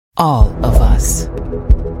All of us.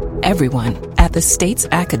 Everyone at the state's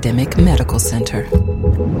academic medical center.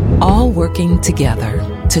 All working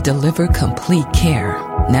together to deliver complete care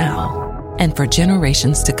now and for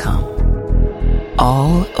generations to come.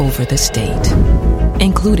 All over the state,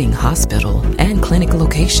 including hospital and clinic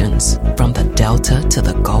locations from the Delta to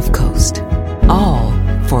the Gulf Coast. All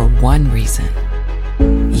for one reason.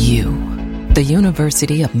 You, the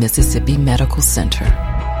University of Mississippi Medical Center.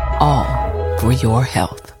 All for your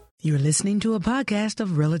health. You're listening to a podcast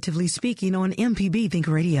of Relatively Speaking on MPB Think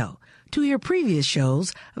Radio. To hear previous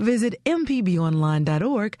shows, visit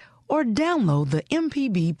mpbonline.org or download the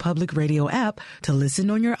MPB Public Radio app to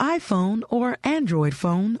listen on your iPhone or Android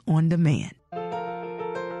phone on demand.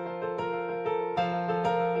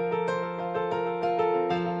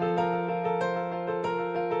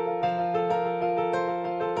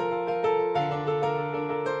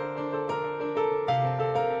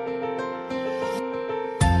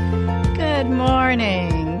 Good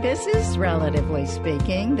morning. This is Relatively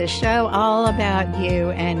Speaking, the show all about you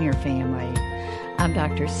and your family. I'm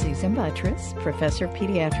Dr. Susan Buttress, Professor of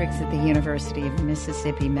Pediatrics at the University of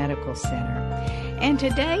Mississippi Medical Center. And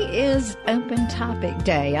today is Open Topic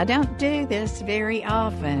Day. I don't do this very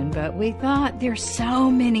often, but we thought there's so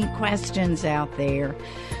many questions out there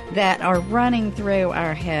that are running through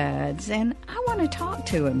our heads, and I want to talk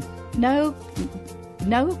to them. No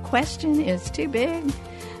question is too big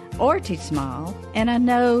or too small, and I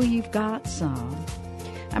know you've got some.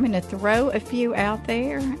 I'm going to throw a few out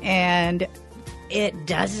there, and it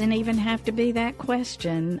doesn't even have to be that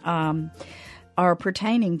question or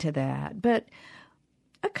pertaining to that. But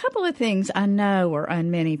a couple of things I know are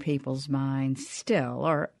on many people's minds still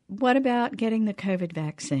are, what about getting the COVID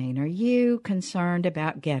vaccine? Are you concerned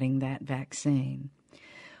about getting that vaccine?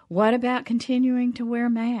 What about continuing to wear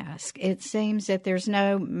masks? It seems that there's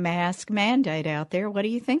no mask mandate out there. What do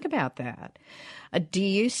you think about that? Do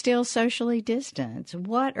you still socially distance?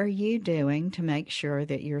 What are you doing to make sure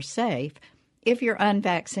that you're safe if you're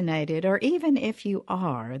unvaccinated, or even if you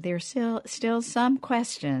are? There's still some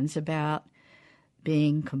questions about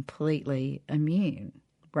being completely immune,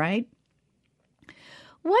 right?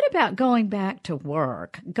 What about going back to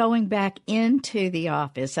work, going back into the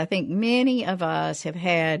office? I think many of us have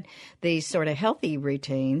had these sort of healthy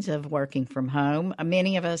routines of working from home.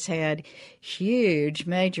 Many of us had huge,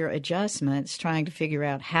 major adjustments trying to figure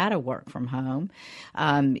out how to work from home.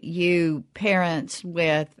 You parents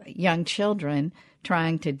with young children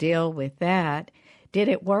trying to deal with that. Did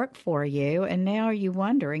it work for you? And now are you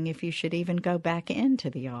wondering if you should even go back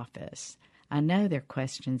into the office? I know there are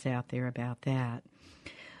questions out there about that.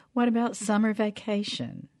 What about summer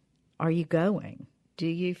vacation? Are you going? Do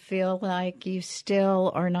you feel like you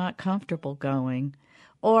still are not comfortable going?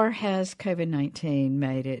 Or has COVID-19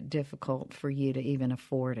 made it difficult for you to even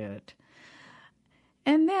afford it?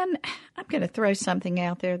 And then I'm going to throw something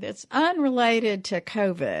out there that's unrelated to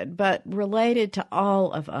COVID, but related to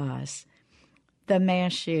all of us. The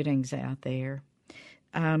mass shootings out there.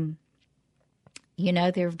 There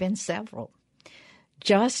have been several.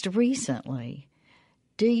 Just recently,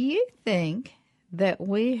 do you think that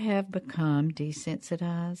we have become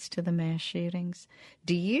desensitized to the mass shootings?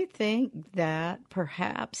 Do you think that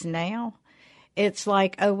perhaps now it's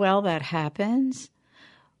like, oh, well, that happens?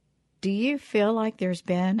 Do you feel like there's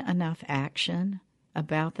been enough action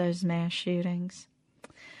about those mass shootings?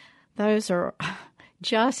 Those are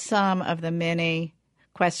just some of the many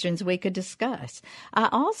questions we could discuss. I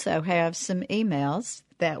also have some emails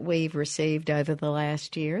that we've received over the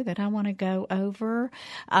last year that I want to go over.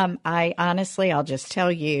 I'll just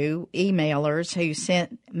tell you, emailers who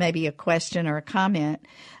sent maybe a question or a comment,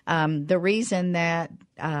 the reason that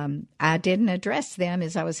I didn't address them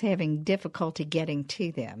is I was having difficulty getting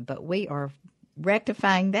to them, but we are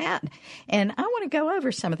rectifying that. And I want to go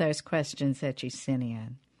over some of those questions that you sent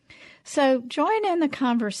in. So join in the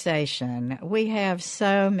conversation. We have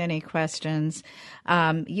so many questions.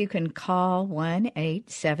 You can call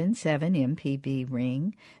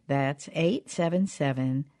 1-877-MPB-RING. That's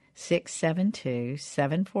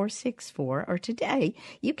 877-672-7464. Or today,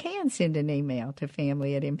 you can send an email to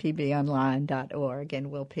family@mpbonline.org, and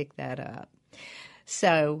we'll pick that up.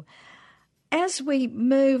 So as we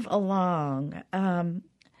move along,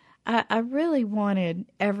 I really wanted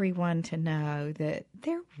everyone to know that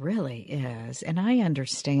there really is, and I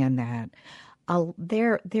understand that,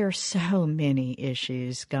 there are so many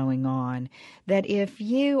issues going on that if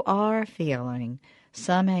you are feeling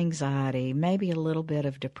some anxiety, maybe a little bit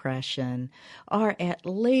of depression, or at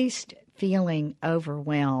least feeling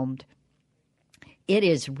overwhelmed, it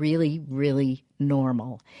is really, really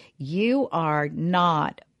normal. You are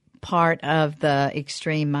not part of the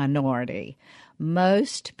extreme minority.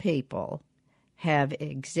 Most people have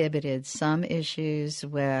experienced some issues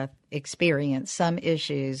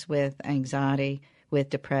with anxiety, with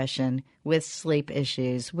depression, with sleep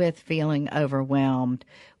issues, with feeling overwhelmed,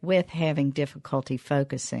 with having difficulty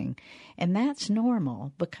focusing. And that's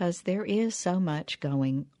normal because there is so much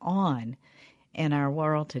going on in our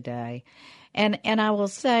world today. And I will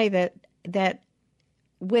say that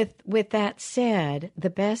with that said, the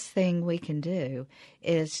best thing we can do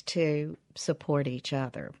is to support each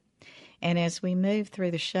other. And as we move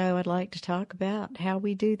through the show, I'd like to talk about how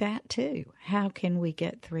we do that too. How can we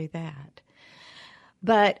get through that?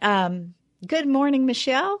 But good morning,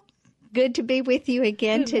 Michelle. Good to be with you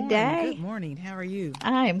again today. Good morning. How are you?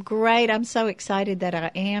 I am great. I'm so excited that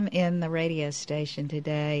I am in the radio station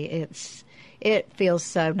today. It feels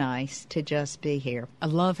so nice to just be here. I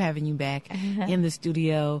love having you back in the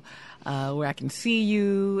studio where I can see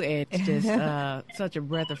you. It's just such a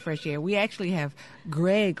breath of fresh air. We actually have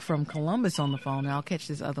Greg from Columbus on the phone, and I'll catch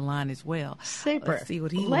this other line as well. Super. Let's see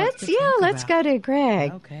what he wants to talk let's about. go to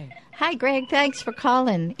Greg. Okay. Hi, Greg. Thanks for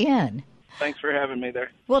calling in. Thanks for having me there.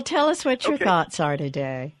 Well, tell us what your thoughts are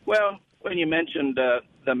today. Well, when you mentioned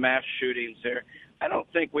the mass shootings there, I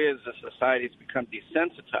don't think we as a society have become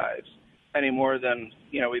desensitized any more than,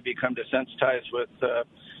 we become desensitized with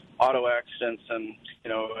auto accidents and,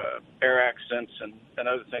 air accidents and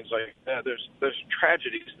other things like that. There's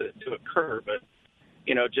tragedies that do occur, but,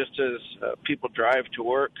 just as people drive to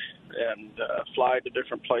work and fly to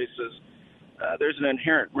different places, there's an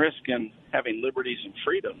inherent risk in having liberties and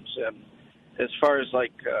freedoms. And as far as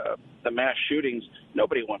the mass shootings,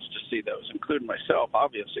 nobody wants to see those, including myself.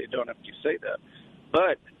 Obviously, don't have to say that.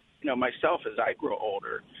 But, myself, as I grow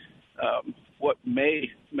older, what may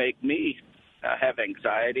make me have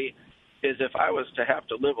anxiety is if I was to have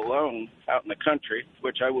to live alone out in the country,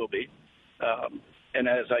 which I will be. And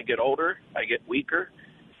as I get older, I get weaker.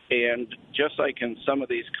 And just like in some of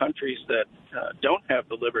these countries that don't have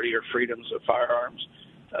the liberty or freedoms of firearms,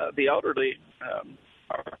 the elderly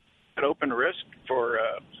are at open risk for,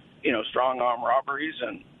 strong arm robberies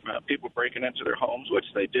and people breaking into their homes, which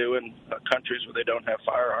they do in countries where they don't have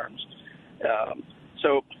firearms.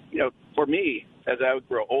 So, for me, as I would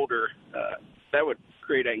grow older, that would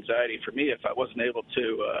create anxiety for me if I wasn't able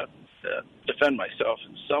to defend myself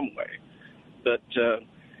in some way. But,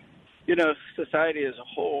 society as a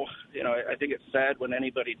whole, I think it's sad when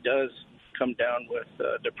anybody does come down with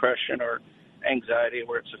depression or anxiety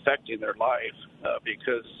where it's affecting their life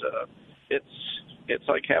because it's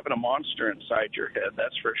like having a monster inside your head,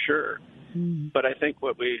 that's for sure. But I think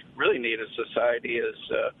what we really need as society is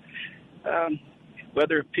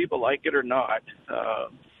whether people like it or not,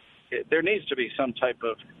 there needs to be some type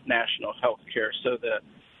of national health care so that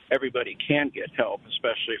everybody can get help,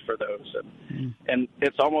 especially for those. And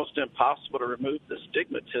it's almost impossible to remove the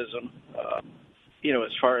stigmatism,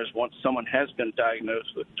 as far as once someone has been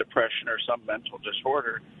diagnosed with depression or some mental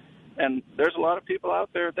disorder. And there's a lot of people out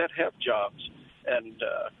there that have jobs. And,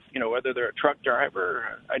 whether they're a truck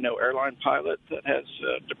driver, I know airline pilot that has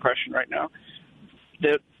depression right now,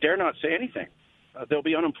 they dare not say anything. They'll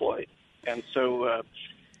be unemployed. And so,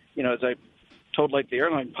 as I told the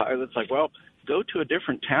airline pilots, well, go to a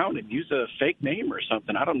different town and use a fake name or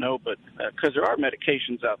something. I don't know, but because there are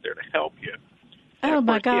medications out there to help you. And oh,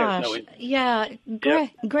 my gosh.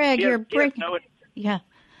 Greg, you're breaking. Yeah.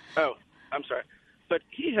 Oh, I'm sorry. But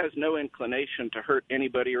he has no inclination to hurt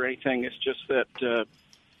anybody or anything. It's just that,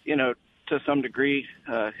 to some degree,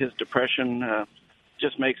 his depression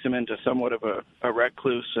just makes him into somewhat of a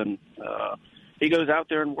recluse. And he goes out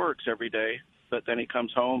there and works every day, but then he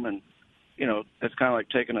comes home and, it's kind of like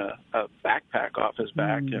taking a backpack off his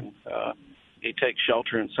back and he takes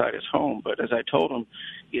shelter inside his home. But as I told him,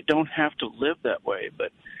 you don't have to live that way.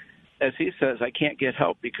 But as he says, I can't get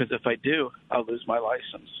help because if I do, I'll lose my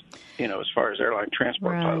license, as far as airline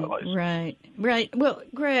transport pilot license. Right. Well,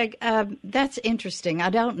 Greg, that's interesting. I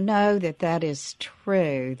don't know that is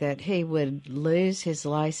true, that he would lose his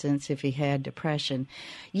license if he had depression.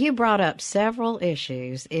 You brought up several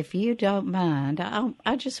issues. If you don't mind,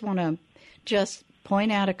 I just want to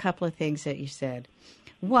point out a couple of things that you said.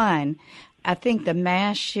 One, I think the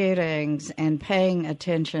mass shootings and paying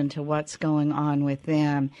attention to what's going on with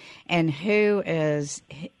them and who is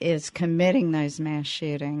committing those mass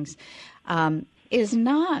shootings is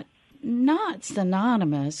not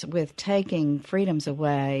synonymous with taking freedoms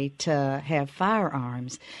away to have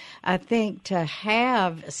firearms. I think to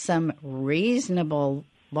have some reasonable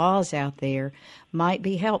laws out there might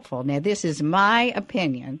be helpful. Now, this is my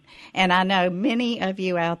opinion, and I know many of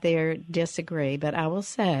you out there disagree, but I will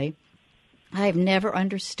say I've never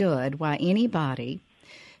understood why anybody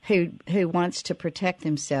who wants to protect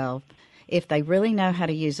themselves, if they really know how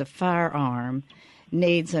to use a firearm,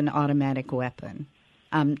 needs an automatic weapon.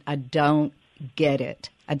 I don't get it.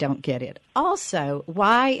 I don't get it. Also,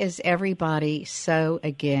 why is everybody so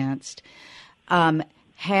against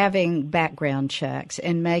having background checks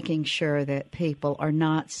and making sure that people are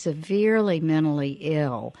not severely mentally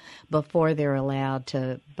ill before they're allowed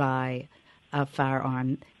to buy a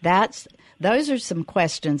firearm? Those are some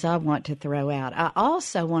questions I want to throw out. I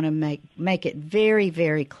also want to make it very,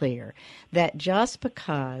 very clear that just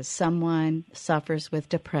because someone suffers with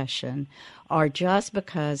depression or just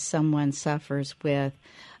because someone suffers with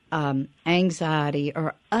anxiety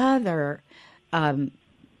or other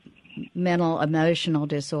mental, emotional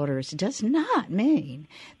disorders does not mean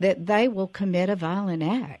that they will commit a violent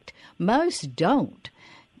act. Most don't.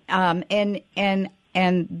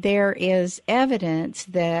 And there is evidence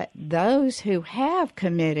that those who have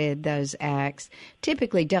committed those acts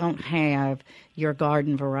typically don't have your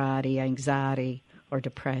garden variety anxiety or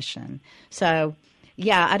depression. So,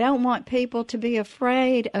 yeah, I don't want people to be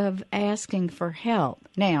afraid of asking for help.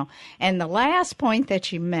 Now, and the last point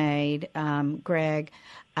that you made, Greg,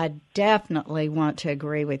 I definitely want to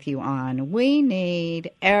agree with you on. We need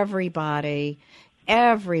everybody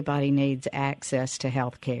needs access to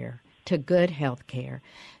health care, to good health care,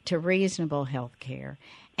 to reasonable health care.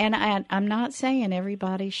 And I'm not saying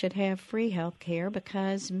everybody should have free health care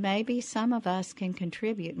because maybe some of us can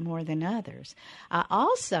contribute more than others. I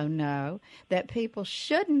also know that people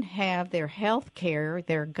shouldn't have their health care,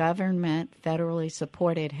 their government, federally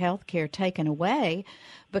supported health care taken away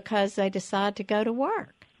because they decide to go to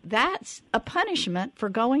work. That's a punishment for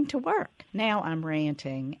going to work. Now I'm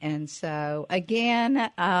ranting. And so, again,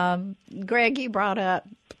 Greg, you brought up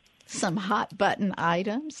some hot button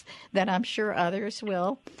items that I'm sure others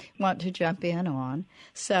will want to jump in on.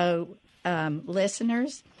 So,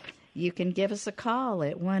 listeners, you can give us a call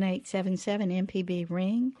at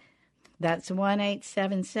 1-877-MPB-RING. That's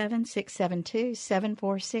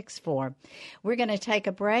 1-877-672-7464. We're going to take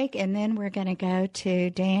a break, and then we're going to go to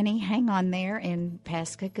Danny. Hang on there in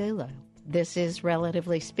Pascagoula. This is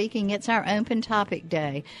Relatively Speaking. It's our open topic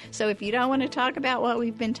day. So if you don't want to talk about what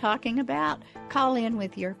we've been talking about, call in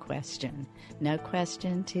with your question. No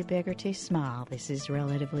question too big or too small. This is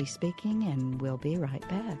Relatively Speaking, and we'll be right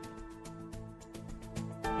back.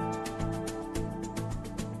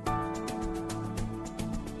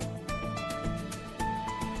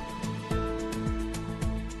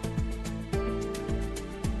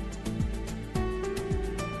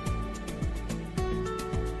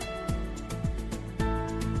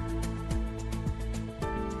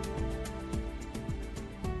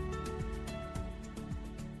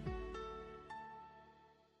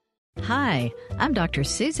 Hi, I'm Dr.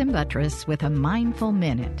 Susan Buttress with a Mindful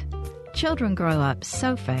Minute. Children grow up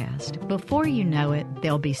so fast, before you know it,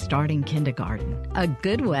 they'll be starting kindergarten. A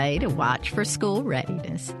good way to watch for school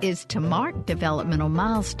readiness is to mark developmental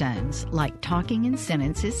milestones like talking in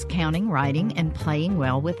sentences, counting, writing, and playing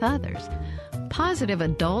well with others. Positive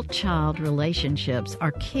adult-child relationships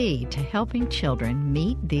are key to helping children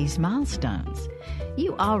meet these milestones.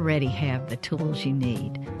 You already have the tools you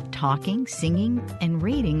need. Talking, singing, and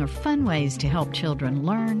reading are fun ways to help children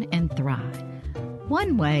learn and thrive.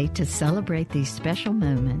 One way to celebrate these special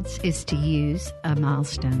moments is to use a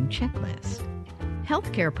milestone checklist.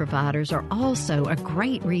 Healthcare providers are also a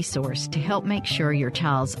great resource to help make sure your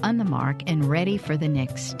child's on the mark and ready for the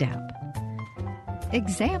next step.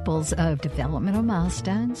 Examples of developmental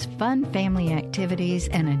milestones, fun family activities,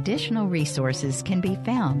 and additional resources can be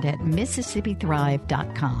found at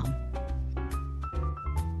MississippiThrive.com.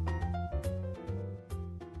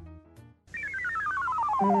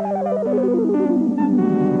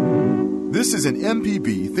 This is an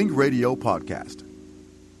MPB Think Radio podcast.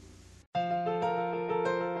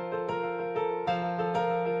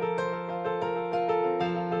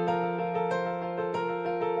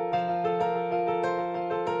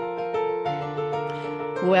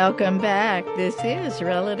 Welcome back. This is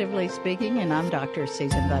Relatively Speaking, and I'm Dr.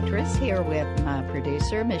 Susan Buttress here with my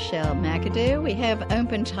producer, Michelle McAdoo. We have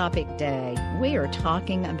Open Topic Day. We are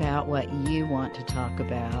talking about what you want to talk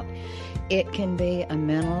about. It can be a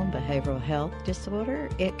mental behavioral health disorder.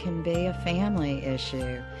 It can be a family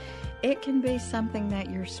issue. It can be something that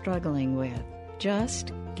you're struggling with.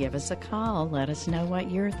 Just give us a call. Let us know what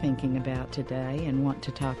you're thinking about today and want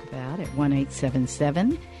to talk about at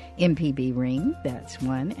 1-877-MPB-RING. That's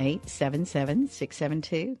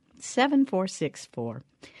 1-877-672 888-866-7464.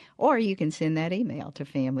 Or you can send that email to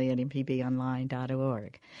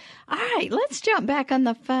family@mpbonline.org. All right, let's jump back on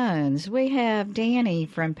the phones. We have Danny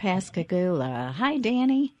from Pascagoula. Hi,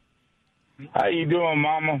 Danny. How you doing,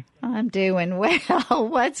 Mama? I'm doing well.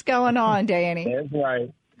 What's going on, Danny? That's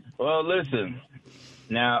right. Well, listen.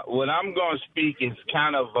 Now, what I'm going to speak is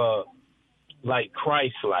kind of like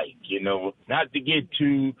Christ-like, not to get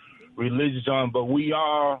too religious on, but we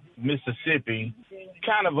are, Mississippi,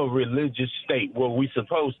 kind of a religious state where we're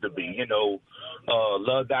supposed to be,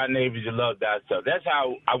 love thy neighbors, you love thyself. That's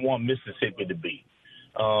how I want Mississippi to be.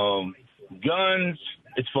 Guns,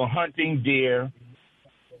 it's for hunting deer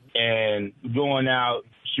and going out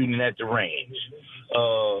shooting at the range.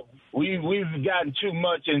 We've gotten too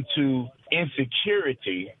much into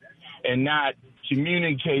insecurity and not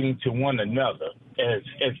communicating to one another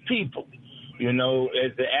as people.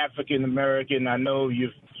 As the African American, I know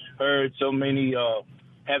you've heard so many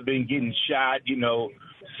have been getting shot.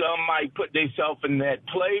 Some might put themselves in that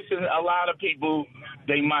place, and a lot of people,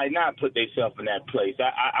 they might not put themselves in that place.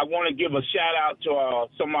 I want to give a shout out to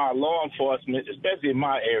some of our law enforcement, especially in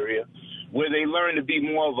my area, where they learn to be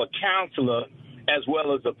more of a counselor as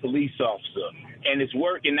well as a police officer. And it's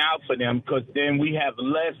working out for them because then we have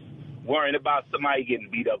less worrying about somebody getting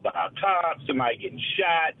beat up by a cop, somebody getting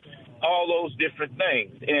shot, all those different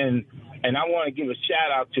things. And I want to give a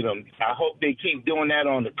shout out to them. I hope they keep doing that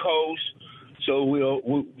on the coast so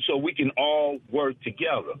we can all work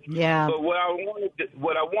together. Yeah. But what I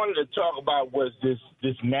wanted to talk about was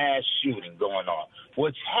this mass shooting going on.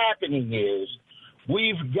 What's happening is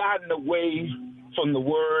we've gotten away from the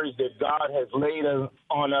words that God has laid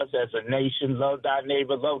on us as a nation. Love thy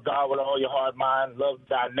neighbor, love God with all your heart, mind, love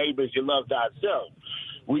thy neighbors, you love thyself.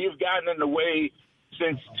 We've gotten in the way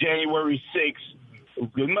since January 6th.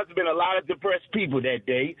 There must have been a lot of depressed people that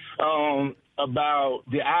day about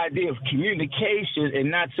the idea of communication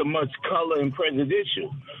and not so much color and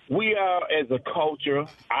presidential. We are, as a culture,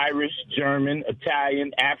 Irish, German,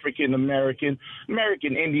 Italian, African American,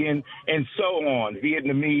 American Indian, and so on,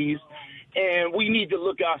 Vietnamese. And we need to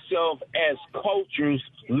look ourselves as cultures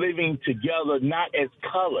living together, not as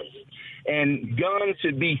colors. And guns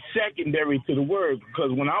should be secondary to the word,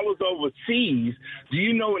 because when I was overseas, do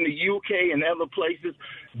you know in the UK and other places,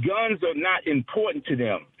 guns are not important to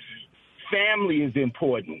them. Family is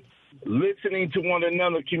important. Listening to one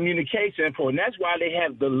another, communication is important. That's why they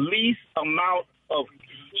have the least amount of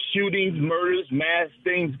shootings, murders, mass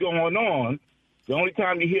things going on. The only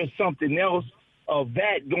time you hear something else of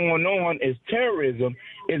that going on as terrorism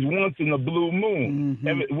is once in a blue moon.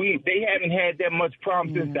 Mm-hmm. They haven't had that much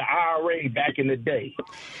problem since the IRA back in the day.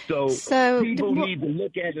 So people need to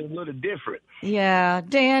look at it a little different. Yeah,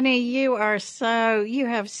 Danny, you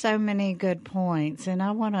have so many good points, and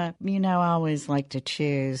I want to, I always like to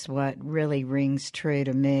choose what really rings true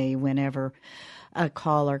to me whenever a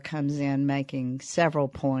caller comes in making several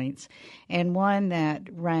points. And one that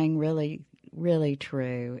rang really, really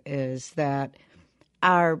true is that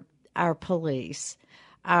our police,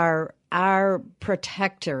 our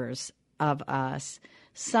protectors of us,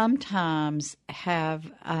 sometimes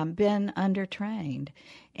have been undertrained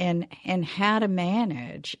in how to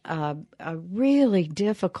manage really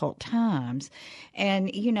difficult times. And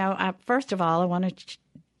first of all, I want to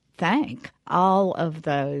thank all of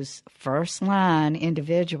those first line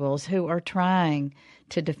individuals who are trying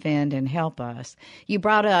to defend and help us. You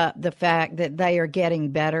brought up the fact that they are getting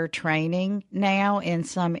better training now in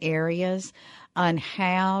some areas on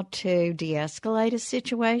how to de-escalate a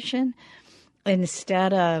situation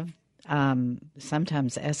instead of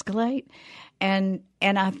sometimes escalate. And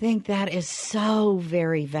I think that is so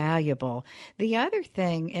very valuable. The other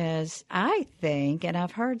thing is, I think, and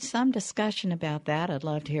I've heard some discussion about that, I'd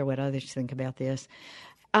love to hear what others think about this,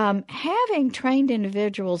 having trained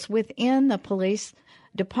individuals within the police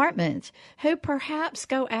departments who perhaps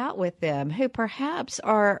go out with them, who perhaps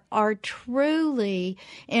are truly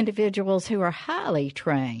individuals who are highly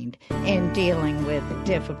trained in dealing with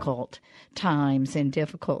difficult times and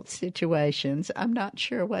difficult situations. I'm not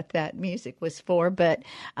sure what that music was for, but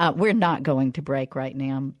we're not going to break right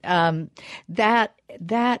now.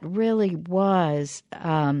 That really was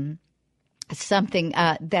something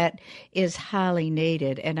that is highly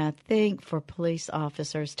needed. And I think for police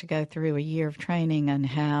officers to go through a year of training on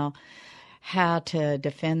how to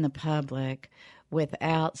defend the public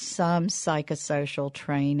without some psychosocial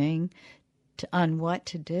training on what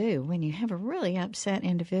to do when you have a really upset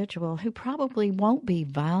individual who probably won't be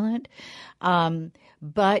violent,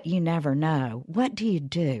 but you never know. What do you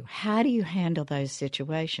do? How do you handle those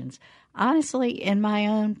situations? Honestly, in my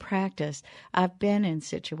own practice, I've been in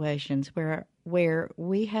situations where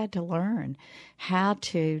we had to learn how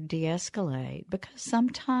to de-escalate, because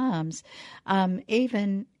sometimes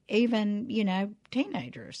even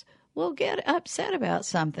teenagers will get upset about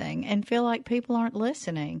something and feel like people aren't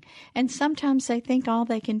listening. And sometimes they think all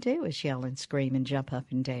they can do is yell and scream and jump up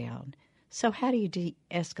and down. So how do you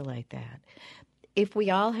de-escalate that? If we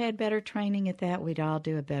all had better training at that, we'd all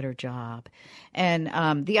do a better job. And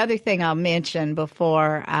the other thing I'll mention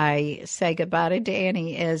before I say goodbye to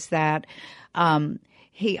Danny is that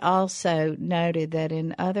he also noted that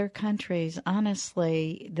in other countries,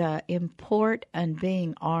 honestly, the import on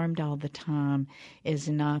being armed all the time is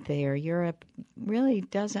not there. Europe really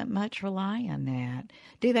doesn't much rely on that.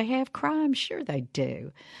 Do they have crime? Sure they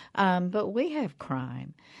do. But we have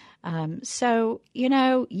crime. So,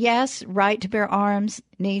 yes, right to bear arms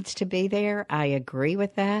needs to be there. I agree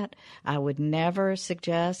with that. I would never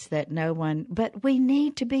suggest that no one, but we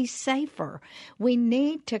need to be safer. We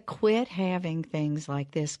need to quit having things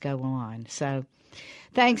like this go on. So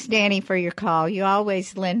thanks, Danny, for your call. You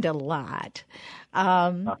always lend a lot.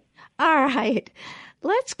 All right.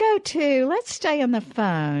 Let's stay on the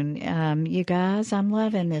phone. You guys, I'm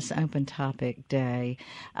loving this open topic day.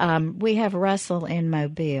 We have Russell in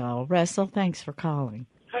Mobile. Russell, thanks for calling.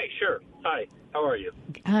 Hey, sure. Hi, how are you?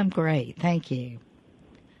 I'm great. Thank you.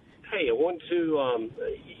 Hey, I want to,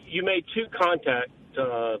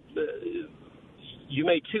 you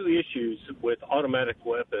made two issues with automatic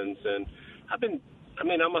weapons, and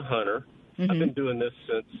I'm a hunter. Mm-hmm. I've been doing this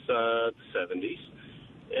since the 70s,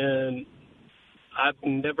 and I've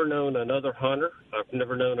never known another hunter. I've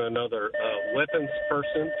never known another weapons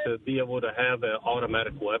person to be able to have an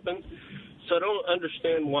automatic weapon. So I don't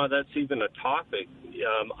understand why that's even a topic.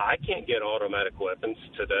 I can't get automatic weapons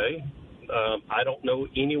today. I don't know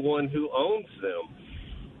anyone who owns them.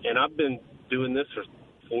 And I've been doing this for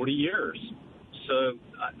 40 years. So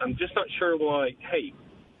I'm just not sure why, hey,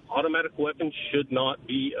 automatic weapons should not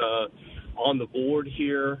be on the board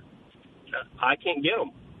here. I can't get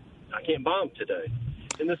them. I can't buy them today.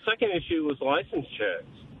 And the second issue was license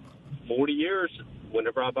checks. 40 years,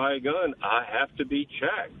 whenever I buy a gun, I have to be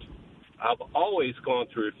checked. I've always gone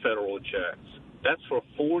through federal checks. That's for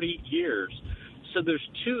 40 years. So there's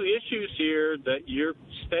two issues here that you're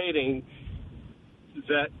stating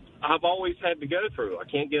that I've always had to go through. I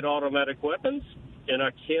can't get automatic weapons, and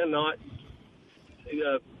I cannot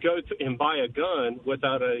go and buy a gun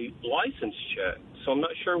without a license check. So I'm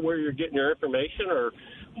not sure where you're getting your information or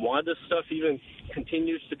why this stuff even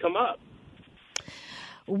continues to come up.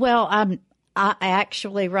 Well,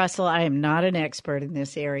 Russell, I am not an expert in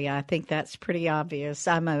this area. I think that's pretty obvious.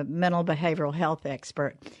 I'm a mental behavioral health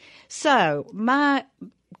expert. So my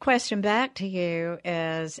question back to you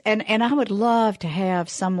is, and I would love to have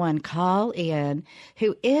someone call in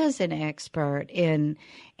who is an expert in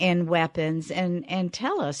weapons and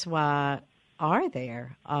tell us why are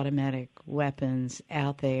there automatic weapons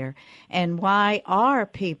out there, and why are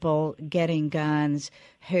people getting guns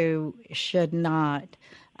who should not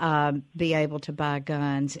be able to buy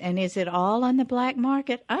guns? And is it all on the black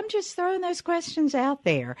market? I'm just throwing those questions out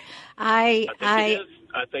there. I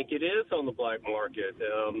think it is on the black market,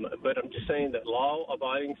 but I'm just saying that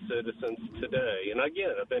law-abiding citizens today, and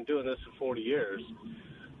again, I've been doing this for 40 years,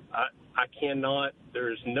 I cannot,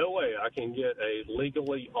 there's no way I can get a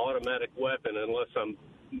legally automatic weapon unless I'm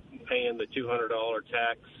paying the $200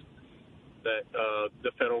 tax that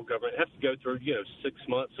the federal government has to go through, 6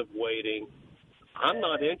 months of waiting. I'm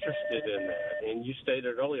not interested in that. And you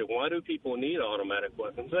stated earlier, why do people need automatic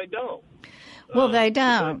weapons? They don't. Well, they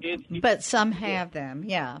don't, but some have them.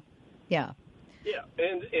 Yeah. Yeah,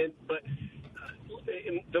 but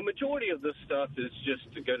the majority of this stuff is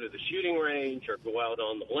just to go to the shooting range or go out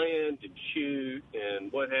on the land and shoot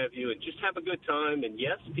and what have you, and just have a good time. And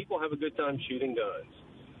yes, people have a good time shooting guns.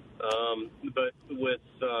 But with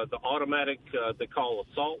the automatic, they call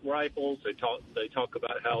assault rifles. They talk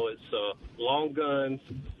about how it's long guns.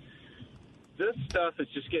 This stuff is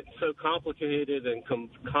just getting so complicated and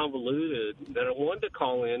convoluted that I wanted to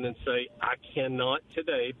call in and say I cannot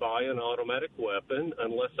today buy an automatic weapon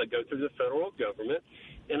unless I go through the federal government,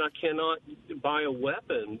 and I cannot buy a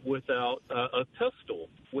weapon without a pistol,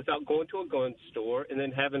 without going to a gun store and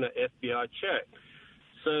then having an FBI check.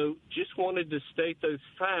 So just wanted to state those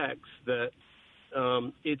facts that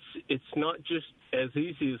it's not just as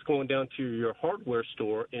easy as going down to your hardware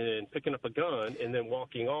store and picking up a gun and then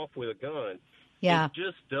walking off with a gun. Yeah. It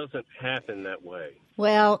just doesn't happen that way.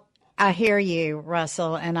 Well, I hear you,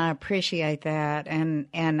 Russell, and I appreciate that. And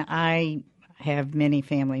I have many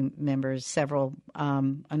family members, several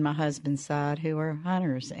on my husband's side, who are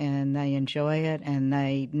hunters, and they enjoy it, and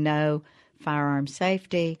they know firearm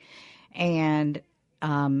safety, and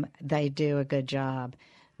they do a good job.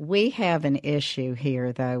 We have an issue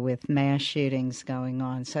here, though, with mass shootings going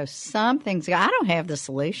on. So I don't have the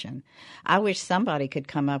solution. I wish somebody could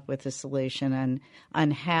come up with a solution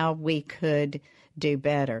on how we could do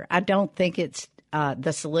better. I don't think it's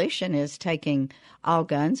the solution is taking all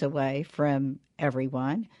guns away from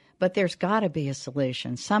everyone, but there's got to be a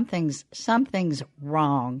solution. Something's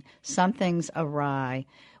wrong. Something's awry.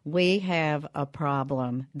 We have a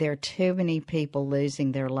problem. There are too many people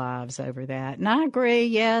losing their lives over that. And I agree,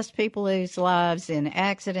 yes, people lose lives in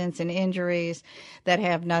accidents and injuries that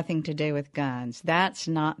have nothing to do with guns. That's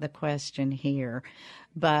not the question here.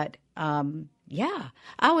 But, yeah,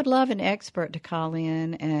 I would love an expert to call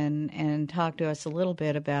in and talk to us a little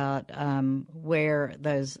bit about where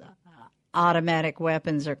those automatic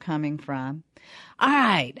weapons are coming from. All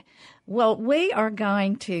right. Well, we are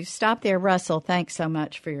going to stop there. Russell, thanks so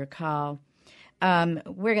much for your call.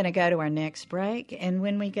 We're going to go to our next break, and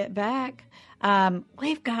when we get back,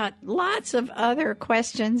 we've got lots of other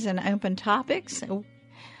questions and open topics. What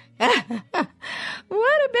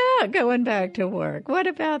about going back to work? What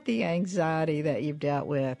about the anxiety that you've dealt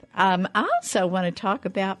with? I also want to talk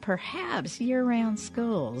about perhaps year-round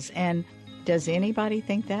schools, and does anybody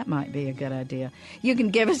think that might be a good idea? You can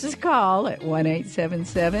give us a call at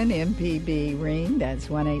 1-877-MPB-RING. That's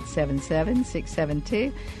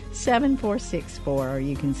 1-877-672-7464. Or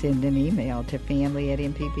you can send an email to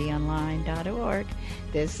family@mpbonline.org.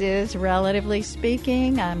 This is Relatively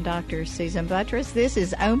Speaking. I'm Dr. Susan Buttross. This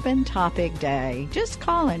is Open Topic Day. Just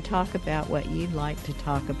call and talk about what you'd like to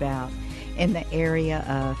talk about in the area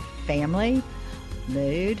of family,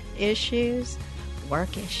 mood issues,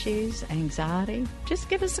 work issues, anxiety. Just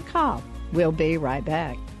give us a call. We'll be right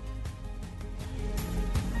back.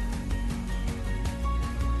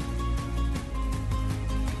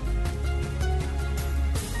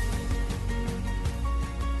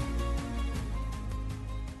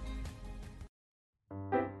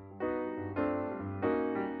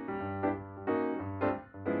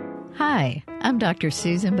 Hi, I'm Dr.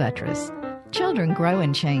 Susan Buttross. Children grow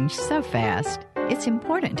and change so fast. It's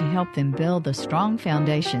important to help them build the strong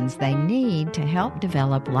foundations they need to help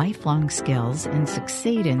develop lifelong skills and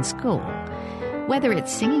succeed in school. Whether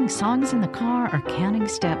it's singing songs in the car or counting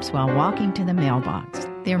steps while walking to the mailbox,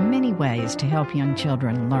 there are many ways to help young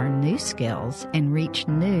children learn new skills and reach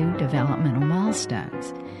new developmental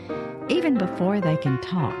milestones. Even before they can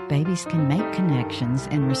talk, babies can make connections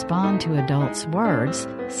and respond to adults' words,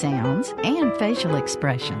 sounds, and facial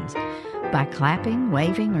expressions by clapping,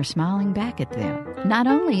 waving, or smiling back at them. Not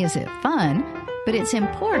only is it fun, but it's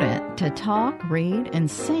important to talk, read, and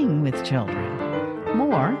sing with children.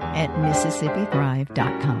 More at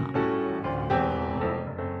MississippiThrive.com.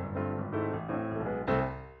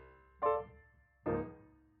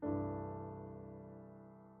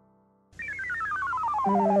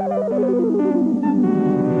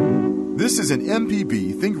 This is an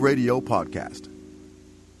MPB Think Radio podcast.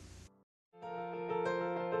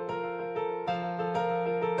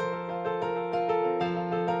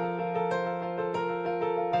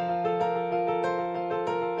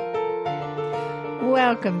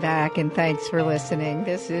 Welcome back, and thanks for listening.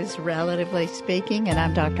 This is Relatively Speaking, and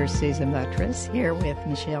I'm Dr. Susan Buttross here with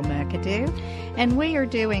Michelle McAdoo, and we are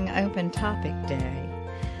doing Open Topic Day.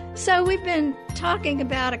 So we've been talking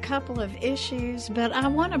about a couple of issues, but I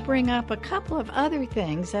want to bring up a couple of other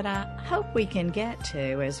things that I hope we can get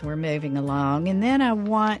to as we're moving along, and then I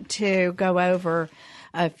want to go over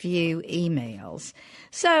a few emails.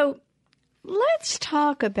 So let's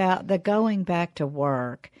talk about the going back to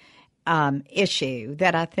work issue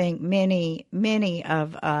that I think many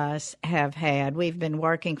of us have had. We've been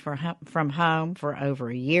working from home for over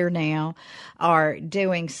a year now, or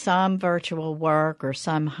doing some virtual work or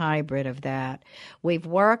some hybrid of that. We've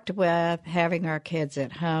worked with having our kids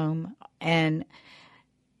at home, and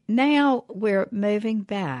now we're moving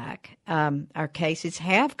back. Our cases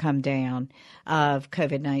have come down of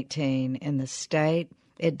COVID-19 in the state.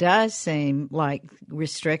 It does seem like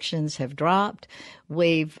restrictions have dropped.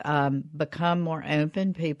 We've become more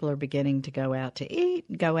open. People are beginning to go out to eat,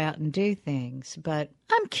 go out and do things. But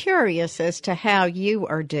I'm curious as to how you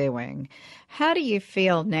are doing. How do you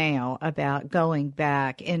feel now about going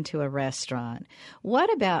back into a restaurant?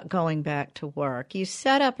 What about going back to work? You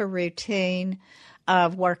set up a routine.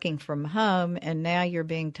 of working from home, and now you're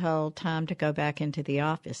being told time to go back into the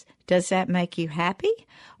office. Does that make you happy,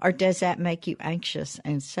 or does that make you anxious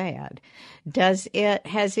and sad? Has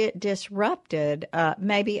it disrupted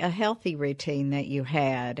maybe a healthy routine that you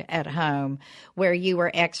had at home where you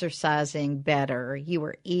were exercising better, you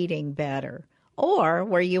were eating better? Or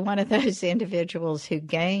were you one of those individuals who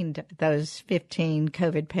gained those 15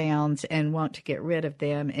 COVID pounds and want to get rid of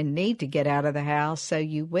them and need to get out of the house, so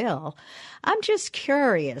you will? I'm just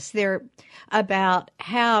curious about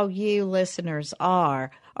how you listeners are,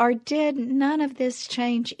 or did none of this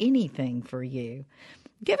change anything for you?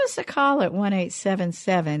 Give us a call at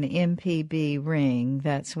 1-877-MPB-RING.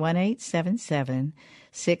 That's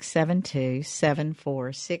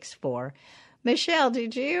 1-877-672-7464. Michelle,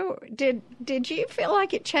 did you feel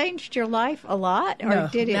like it changed your life a lot, or No,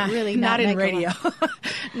 did it really not in make radio?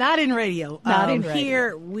 Not in radio. Not in radio.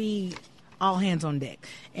 Here, we all hands on deck.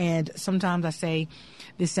 And sometimes I say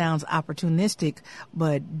this sounds opportunistic,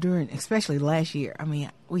 but especially last year, I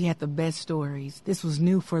mean, we had the best stories. This was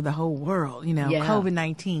new for the whole world. You know, Yeah.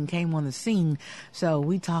 COVID-19 came on the scene. So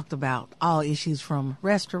we talked about all issues from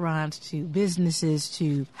restaurants to businesses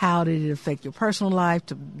to how did it affect your personal life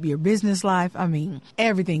to your business life. I mean,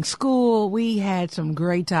 everything. School, we had some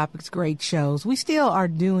great topics, great shows. We still are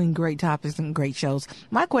doing great topics and great shows.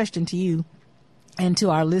 My question to you and to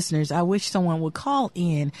our listeners, I wish someone would call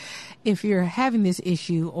in if you're having this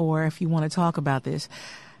issue or if you want to talk about this.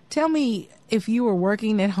 Tell me if you were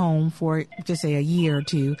working at home for just say a year or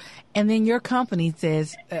two, and then your company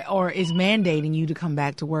says or is mandating you to come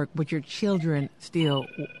back to work, but your children still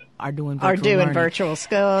are doing virtual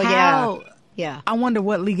school. Yeah. I wonder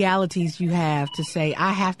what legalities you have to say,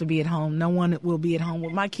 I have to be at home. No one will be at home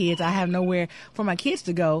with my kids. I have nowhere for my kids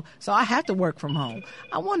to go, so I have to work from home.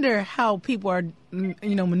 I wonder how people are,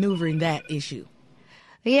 maneuvering that issue.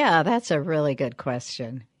 Yeah, that's a really good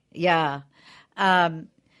question. Yeah.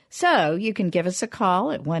 So you can give us a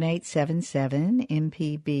call at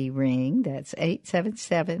 1-877-MPB-RING. That's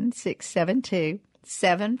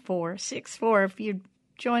 877-672-7464 if you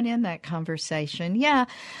join in that conversation. Yeah.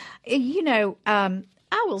 I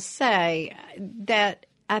will say that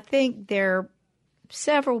I think there are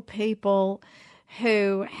several people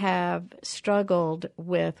who have struggled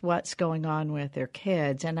with what's going on with their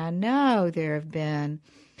kids. And I know there have been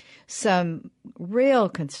some real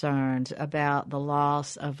concerns about the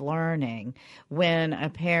loss of learning when a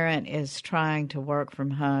parent is trying to work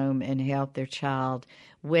from home and help their child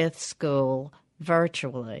with school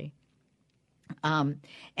virtually.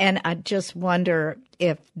 And I just wonder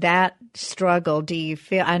if that struggle, do you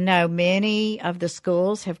feel, I know many of the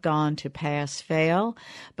schools have gone to pass-fail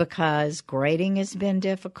because grading has been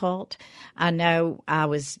difficult. I know I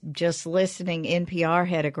was just listening, NPR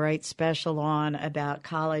had a great special on about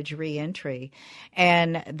college reentry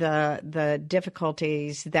and the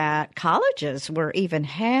difficulties that colleges were even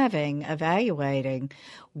having evaluating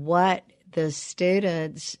what the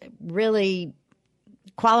students really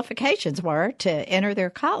qualifications were to enter their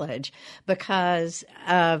college because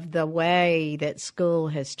of the way that school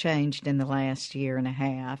has changed in the last year and a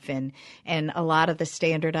half, and a lot of the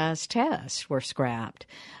standardized tests were scrapped.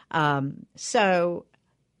 So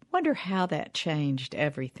wonder how that changed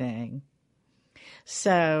everything.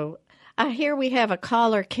 So I hear we have a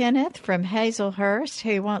caller, Kenneth from Hazelhurst,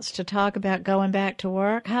 who wants to talk about going back to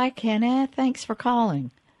work. Hi, Kenneth. Thanks for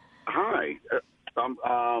calling. Hi.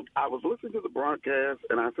 I was listening to the broadcast,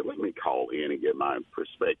 and I said, let me call in and get my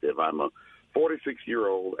perspective. I'm a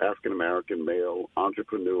 46-year-old African-American male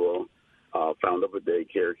entrepreneur, founder of a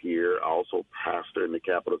daycare here, also pastor in the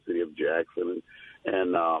capital city of Jackson,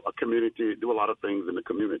 and a community, do a lot of things in the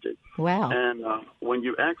community. Wow. And when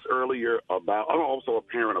you asked earlier about, I'm also a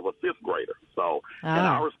parent of a fifth grader. So in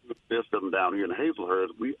our system down here in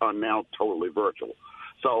Hazelhurst, we are now totally virtual.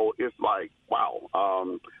 So it's like, wow.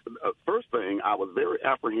 First thing, I was very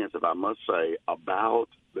apprehensive, I must say, about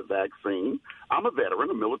the vaccine. I'm a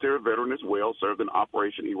veteran, a military veteran as well, served in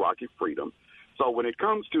Operation Iraqi Freedom. So when it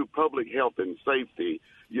comes to public health and safety,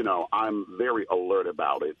 I'm very alert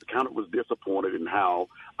about it. Kind of was disappointed in how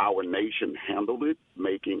our nation handled it,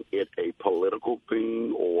 making it a political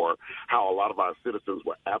thing, or how a lot of our citizens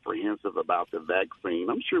were apprehensive about the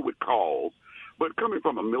vaccine. I'm sure with cause. But coming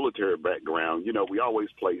from a military background, we always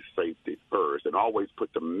place safety first and always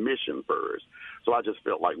put the mission first. So I just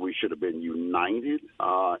felt like we should have been united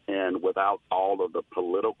and without all of the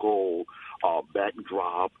political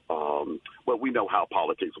backdrop. Well, we know how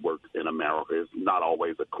politics works in America. It's not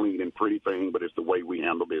always a clean and pretty thing, but it's the way we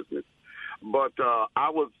handle business. But I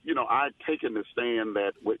was, I'd taken the stand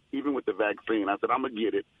that even with the vaccine, I said, I'm going to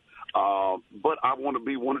get it. But I want to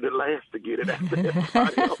be one of the last to get it after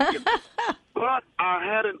everybody else gets it. But I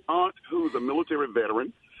had an aunt who's a military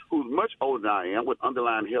veteran who's much older than I am with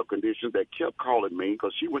underlying health conditions that kept calling me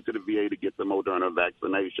because she went to the VA to get the Moderna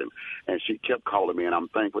vaccination. And she kept calling me, and I'm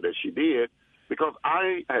thankful that she did because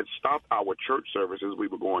I had stopped our church services. We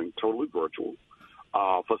were going totally virtual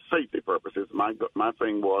for safety purposes. My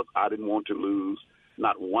thing was I didn't want to lose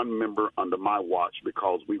not one member under my watch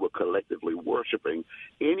because we were collectively worshiping.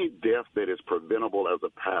 Any death that is preventable as a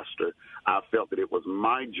pastor, I felt that it was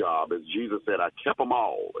my job. As Jesus said, I kept them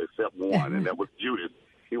all except one, and that was Judas.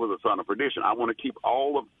 He was a son of perdition. I want to keep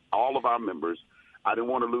all of our members. I didn't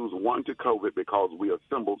want to lose one to COVID because we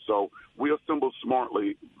assembled. So we assembled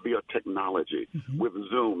smartly via technology with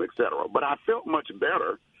Zoom, et cetera. But I felt much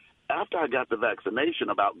better after I got the vaccination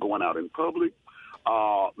about going out in public,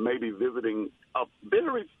 maybe visiting a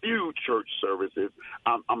very few church services.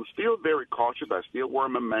 I'm still very cautious. I still wear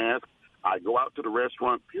my mask. I go out to the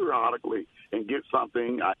restaurant periodically and get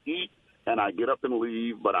something. I eat and I get up and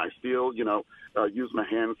leave, but I still, use my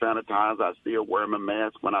hand sanitizer. I still wear my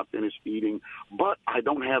mask when I finish eating. But I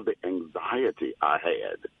don't have the anxiety I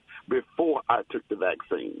had before I took the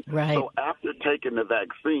vaccine. Right. So after taking the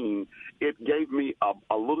vaccine, it gave me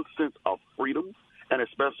a little sense of freedom. And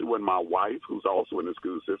especially when my wife, who's also in the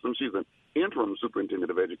school system, she's an interim superintendent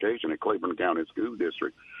of education at Claiborne County School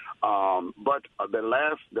District. But the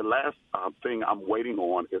last thing I'm waiting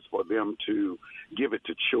on is for them to give it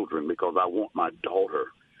to children because I want my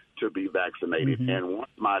daughter to be vaccinated. And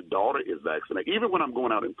once my daughter is vaccinated, even when I'm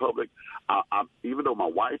going out in public, even though my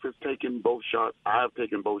wife has taken both shots, I have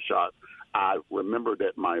taken both shots, I remember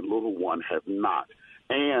that my little one has not.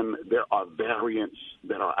 And there are variants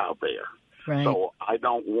that are out there. Right. So I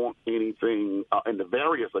don't want anything, and the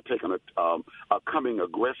variants are coming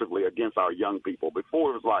aggressively against our young people. Before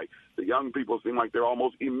it was like the young people seem like they're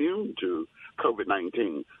almost immune to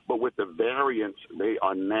COVID-19, but with the variants, they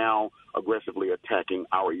are now aggressively attacking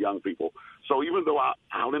our young people. So even though I'm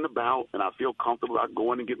out and about and I feel comfortable about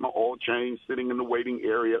going and get my oil change, sitting in the waiting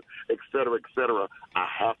area, et cetera, I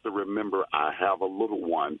have to remember I have a little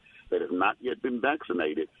one that has not yet been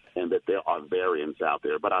vaccinated and that there are variants out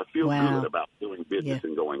there. But I feel good about doing business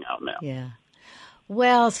and going out now. Yeah.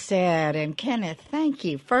 Well said. And Kenneth, thank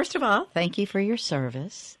you. First of all, thank you for your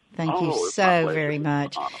service. Thank you so very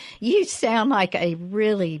much. You sound like a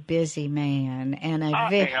really busy man and a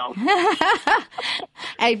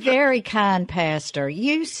very kind pastor.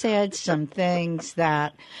 You said some things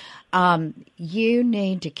that you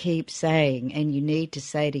need to keep saying and you need to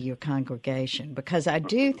say to your congregation, because I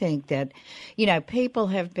do think that, people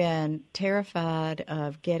have been terrified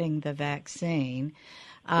of getting the vaccine.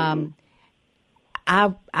 I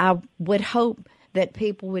would hope that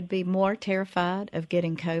people would be more terrified of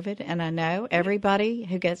getting COVID. And I know everybody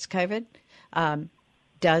who gets COVID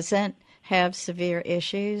doesn't have severe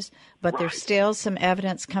issues, but there's still some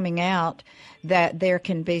evidence coming out that there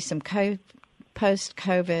can be some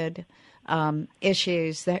post-COVID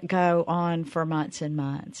issues that go on for months and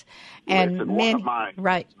months. And Listen,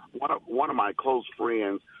 one of my close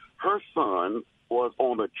friends, her son was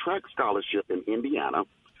on a track scholarship in Indiana,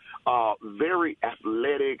 very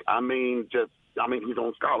athletic. He's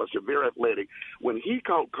on scholarship, very athletic. When he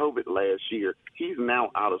caught COVID last year, he's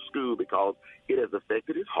now out of school because it has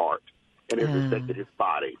affected his heart and it has affected his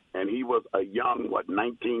body. And he was a young,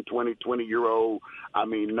 20-year-old,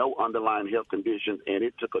 no underlying health conditions, and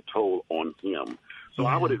it took a toll on him. So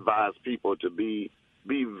I would advise people to be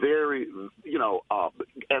very,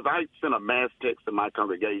 as I sent a mass text to my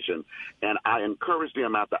congregation, and I encouraged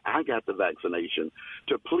them after I got the vaccination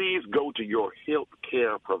to please go to your health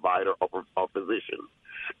care provider or physician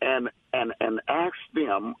and ask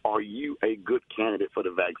them, are you a good candidate for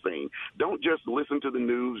the vaccine? Don't just listen to the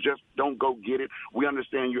news. Just don't go get it. We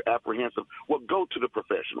understand you're apprehensive. Well, go to the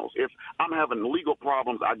professionals. If I'm having legal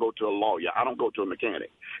problems, I go to a lawyer. I don't go to a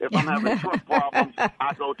mechanic. If I'm having truck problems,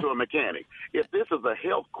 I go to a mechanic. If this is a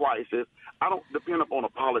health crisis, I don't depend upon a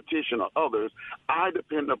politician or others. I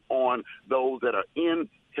depend upon those that are in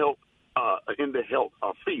the health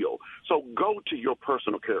field. So go to your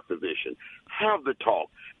personal care physician, have the talk,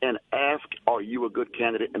 and ask, are you a good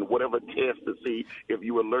candidate, and whatever test to see if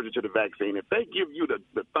you're allergic to the vaccine. If they give you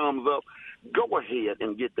the thumbs up, go ahead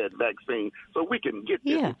and get that vaccine so we can get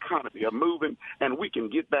this economy moving and we can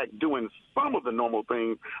get back doing some of the normal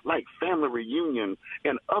things like family reunions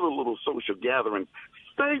and other little social gatherings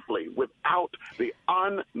safely without the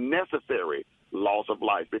unnecessary loss of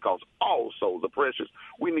life, because all souls are precious.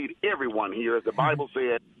 We need everyone here. As the Bible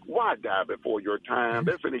said, why die before your time?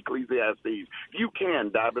 That's in Ecclesiastes. You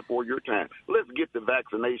can die before your time. Let's get the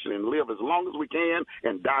vaccination and live as long as we can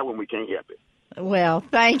and die when we can't help it. Well,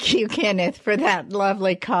 thank you, Kenneth, for that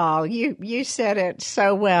lovely call. You said it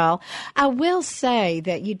so well. I will say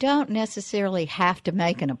that you don't necessarily have to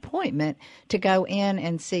make an appointment to go in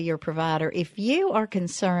and see your provider. If you are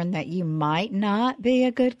concerned that you might not be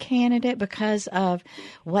a good candidate because of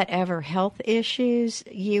whatever health issues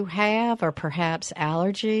you have, or perhaps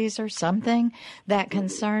allergies or something that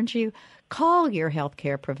concerns you, call your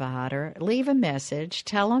healthcare provider, leave a message,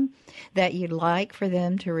 tell them that you'd like for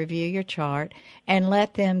them to review your chart, and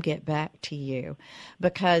let them get back to you.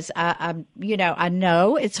 Because I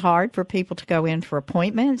know it's hard for people to go in for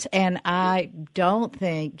appointments, and I don't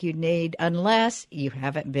think you need, unless you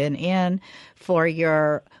haven't been in for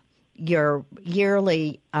your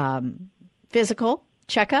yearly physical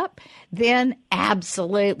checkup, then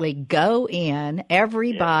absolutely go in.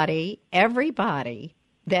 Everybody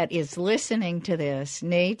that is listening to this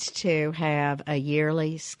needs to have a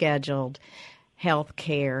yearly scheduled health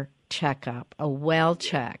care checkup, a well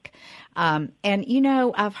check. And,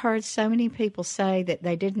 I've heard so many people say that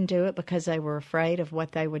they didn't do it because they were afraid of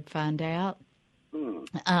what they would find out.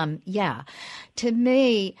 To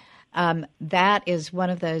me, that is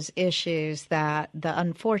one of those issues that the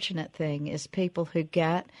unfortunate thing is people who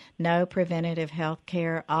get no preventative health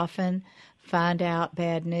care often find out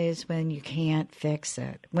bad news when you can't fix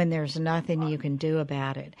it, when there's nothing you can do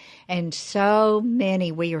about it. And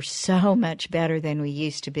we are so much better than we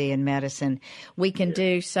used to be in medicine. We can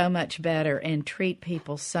do so much better and treat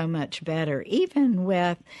people so much better, even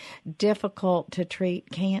with difficult to treat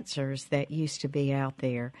cancers that used to be out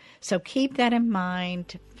there. So keep that in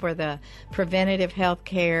mind for the preventative health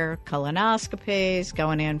care, colonoscopies,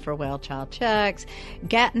 going in for well child checks,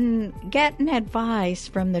 getting advice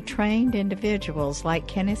from the trained individuals. Like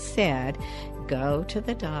Kenneth said, go to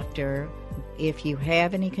the doctor if you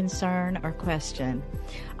have any concern or question.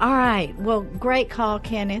 All right. Well, great call,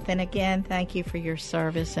 Kenneth. And again, thank you for your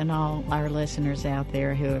service and all our listeners out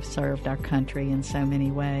there who have served our country in so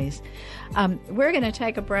many ways. We're going to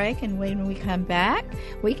take a break, and when we come back,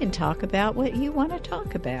 we can talk about what you want to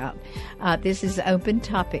talk about. This is Open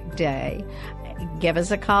Topic Day. Give us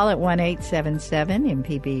a call at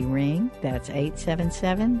 1-877-MPB-RING. That's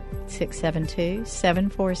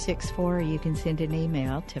 877-672-7464. You can send an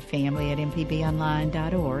email to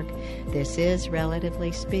family@mpbonline.org. This is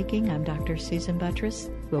Relatively Speaking. I'm Dr. Susan Buttross.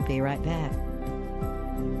 We'll be right back.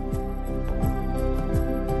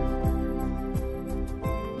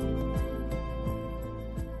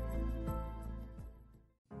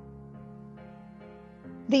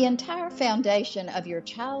 The entire foundation of your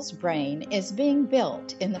child's brain is being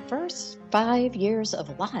built in the first 5 years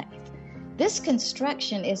of life. This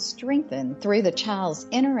construction is strengthened through the child's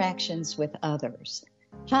interactions with others.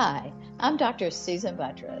 Hi, I'm Dr. Susan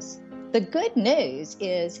Buttross. The good news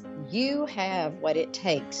is you have what it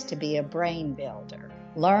takes to be a brain builder.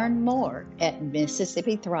 Learn more at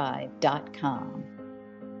MississippiThrive.com.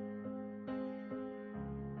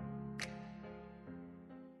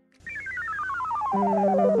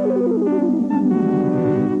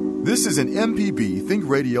 This is an MPB Think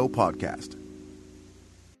Radio podcast.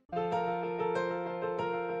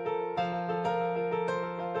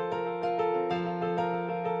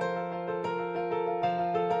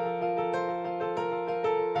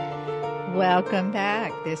 Welcome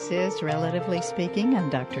back. This is Relatively Speaking. I'm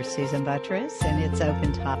Dr. Susan Buttross, and it's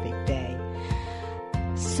Open Topic Day.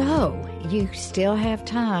 So, you still have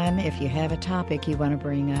time if you have a topic you want to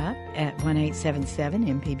bring up at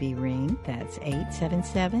 1-877-MPB-RING. That's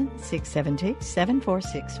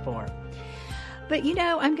 877-672-7464. But,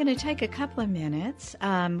 I'm going to take a couple of minutes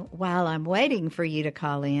while I'm waiting for you to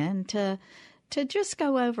call in to just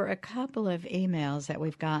go over a couple of emails that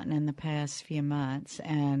we've gotten in the past few months.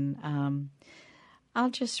 And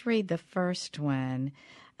I'll just read the first one.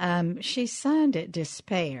 She signed it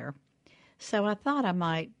Despair. So I thought I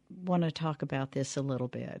might want to talk about this a little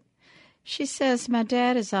bit. She says, my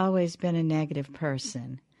dad has always been a negative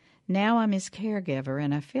person. Now I'm his caregiver,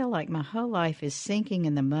 and I feel like my whole life is sinking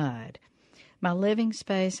in the mud. My living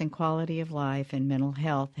space and quality of life and mental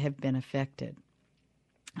health have been affected.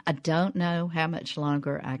 I don't know how much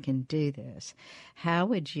longer I can do this. How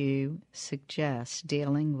would you suggest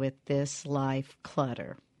dealing with this life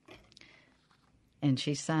clutter? And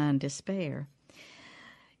she signed Despair.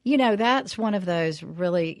 That's one of those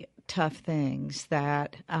really tough things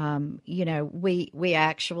that, we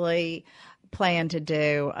actually plan to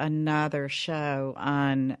do another show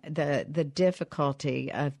on the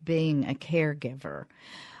difficulty of being a caregiver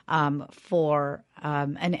for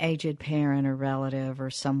an aged parent or relative or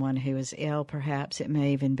someone who is ill. Perhaps it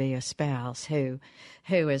may even be a spouse who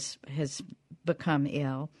has become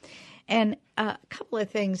ill. And a couple of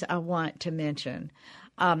things I want to mention.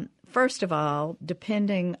 First of all,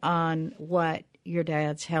 depending on what your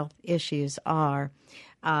dad's health issues are,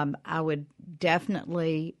 I would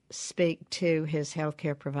definitely speak to his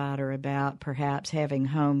healthcare provider about perhaps having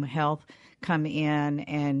home health come in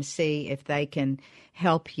and see if they can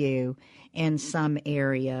help you in some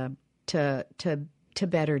area to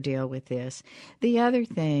better deal with this. The other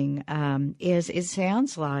thing is it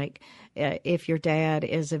sounds like if your dad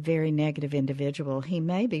is a very negative individual, he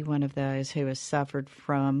may be one of those who has suffered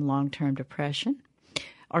from long-term depression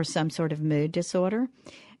or some sort of mood disorder.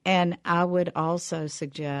 And I would also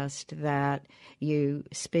suggest that you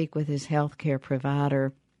speak with his healthcare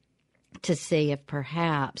provider to see if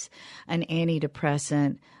perhaps an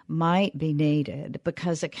antidepressant might be needed,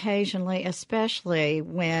 because occasionally, especially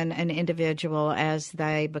when an individual, as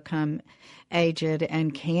they become aged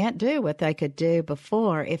and can't do what they could do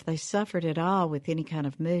before, if they suffered at all with any kind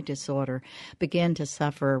of mood disorder, begin to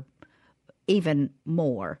suffer even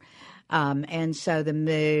more. And so the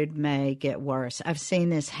mood may get worse. I've seen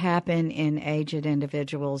this happen in aged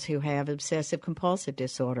individuals who have obsessive-compulsive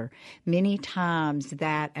disorder. Many times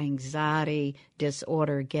that anxiety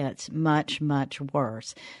disorder gets much, much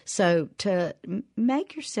worse. So to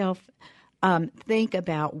make yourself think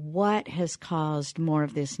about what has caused more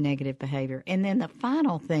of this negative behavior. And then the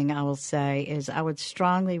final thing I will say is I would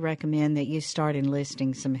strongly recommend that you start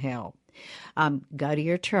enlisting some help. Go to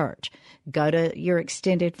your church, go to your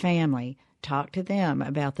extended family, talk to them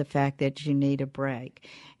about the fact that you need a break.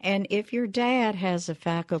 And if your dad has the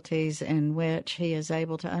faculties in which he is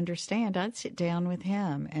able to understand, I'd sit down with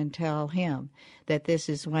him and tell him that this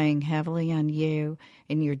is weighing heavily on you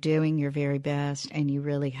and you're doing your very best, and you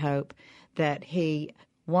really hope that he,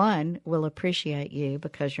 one, will appreciate you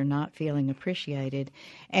because you're not feeling appreciated,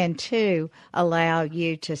 and two, allow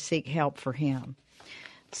you to seek help for him.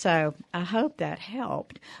 So I hope that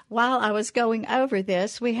helped. While I was going over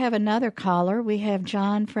this, we have another caller. We have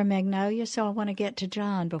John from Magnolia, so I want to get to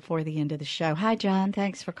John before the end of the show. Hi, John.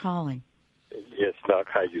 Thanks for calling. Yes, Doc.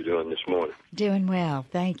 How you doing this morning? Doing well.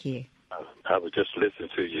 Thank you. I was just listening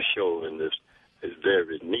to your show, and this is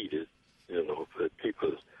very needed, for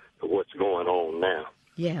people, for what's going on now.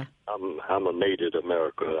 Yeah. I'm a Native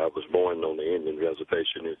American. I was born on the Indian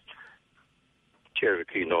reservation in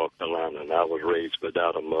Cherokee, North Carolina, and I was raised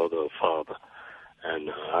without a mother or father.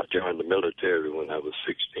 And I joined the military when I was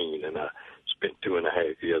 16, and I spent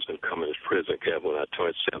 2.5 years in Cummins prison camp when I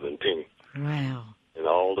turned 17. Wow. And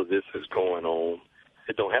all of this is going on.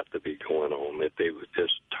 It don't have to be going on if they would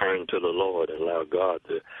just turn to the Lord and allow God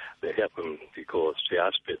to help them. Because, see,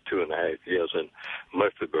 I spent 2.5 years in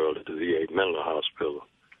Murfreesboro at the VA mental hospital,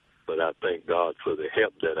 but I thank God for the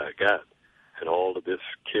help that I got. And all of this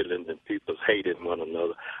killing and people hating one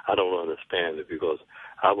another, I don't understand it, because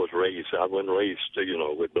I wasn't raised,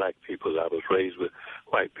 with black people. I was raised with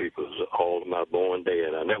white people all of my born day,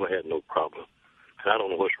 and I never had no problem. And I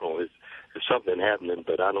don't know what's wrong. It's something happening,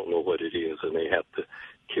 but I don't know what it is, and they have to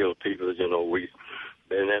kill people. We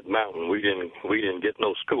in that mountain, we didn't get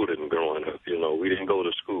no schooling growing up. We didn't go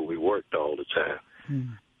to school. We worked all the time.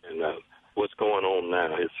 And what's going on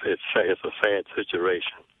now? It's a sad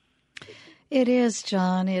situation. It is,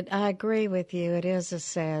 John. I agree with you. It is a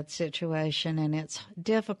sad situation, and it's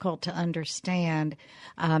difficult to understand.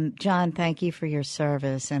 John, thank you for your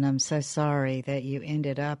service, and I'm so sorry that you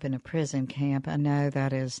ended up in a prison camp. I know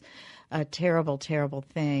that is a terrible, terrible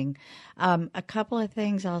thing. A couple of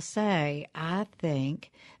things I'll say. I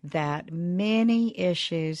think that many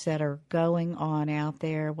issues that are going on out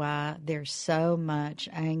there, why there's so much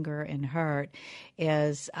anger and hurt,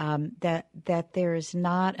 is that there is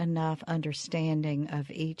not enough understanding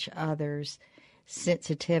of each other's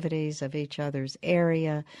sensitivities, of each other's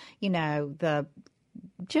area.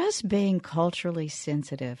 Just being culturally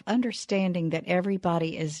sensitive, understanding that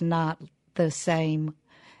everybody is not the same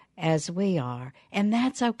as we are, and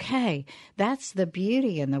that's okay. That's the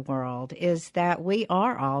beauty in the world, is that we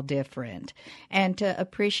are all different, and to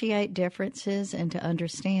appreciate differences and to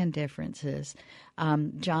understand differences,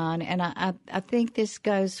 John. And I think this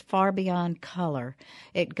goes far beyond color.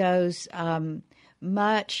 It goes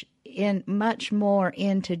much more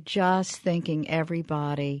into just thinking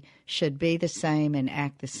everybody should be the same and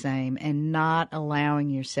act the same, and not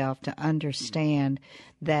allowing yourself to understand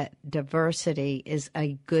that diversity is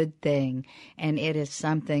a good thing, and it is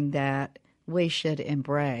something that we should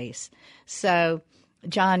embrace. So,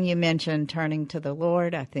 John, you mentioned turning to the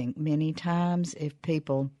Lord. I think many times if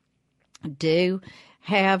people do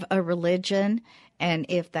have a religion, and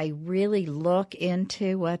if they really look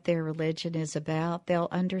into what their religion is about, they'll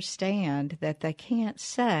understand that they can't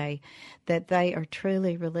say that they are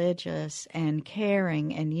truly religious and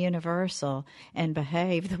caring and universal and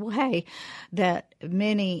behave the way that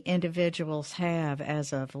many individuals have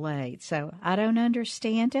as of late. So I don't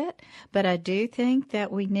understand it, but I do think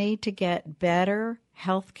that we need to get better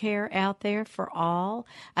health care out there for all.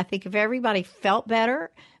 I think if everybody felt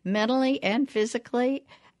better mentally and physically,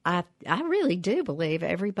 I really do believe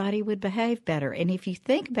everybody would behave better. And if you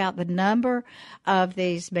think about the number of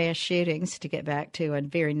these mass shootings, to get back to a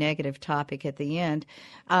very negative topic at the end,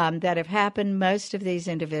 that have happened, most of these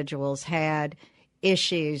individuals had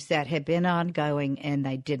issues that had been ongoing and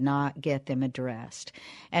they did not get them addressed.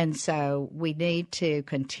 And so we need to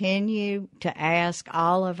continue to ask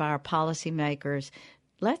all of our policymakers,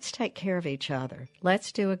 let's take care of each other.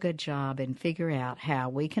 Let's do a good job and figure out how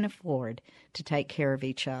we can afford to take care of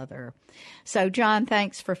each other. So, John,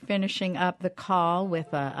 thanks for finishing up the call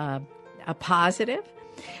with a positive.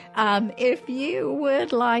 If you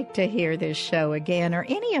would like to hear this show again or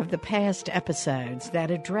any of the past episodes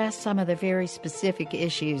that address some of the very specific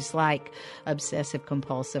issues like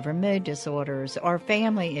obsessive-compulsive or mood disorders or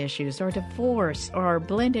family issues or divorce or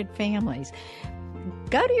blended families,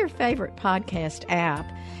 go to your favorite podcast app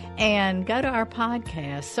and go to our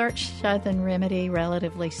podcast. Search Southern Remedy,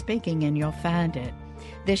 Relatively Speaking, and you'll find it.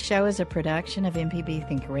 This show is a production of MPB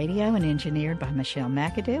Think Radio and engineered by Michelle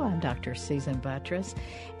McAdoo. I'm Dr. Susan Buttress,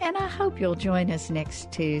 and I hope you'll join us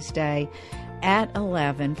next Tuesday at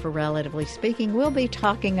 11 for Relatively Speaking. We'll be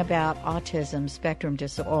talking about autism spectrum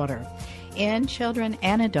disorder in children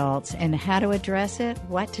and adults and how to address it,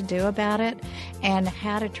 what to do about it, and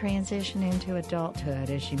how to transition into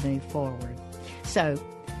adulthood as you move forward. So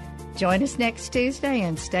join us next Tuesday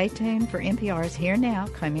and stay tuned for NPR's Here Now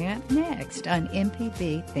coming up next on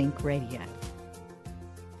MPB Think Radio.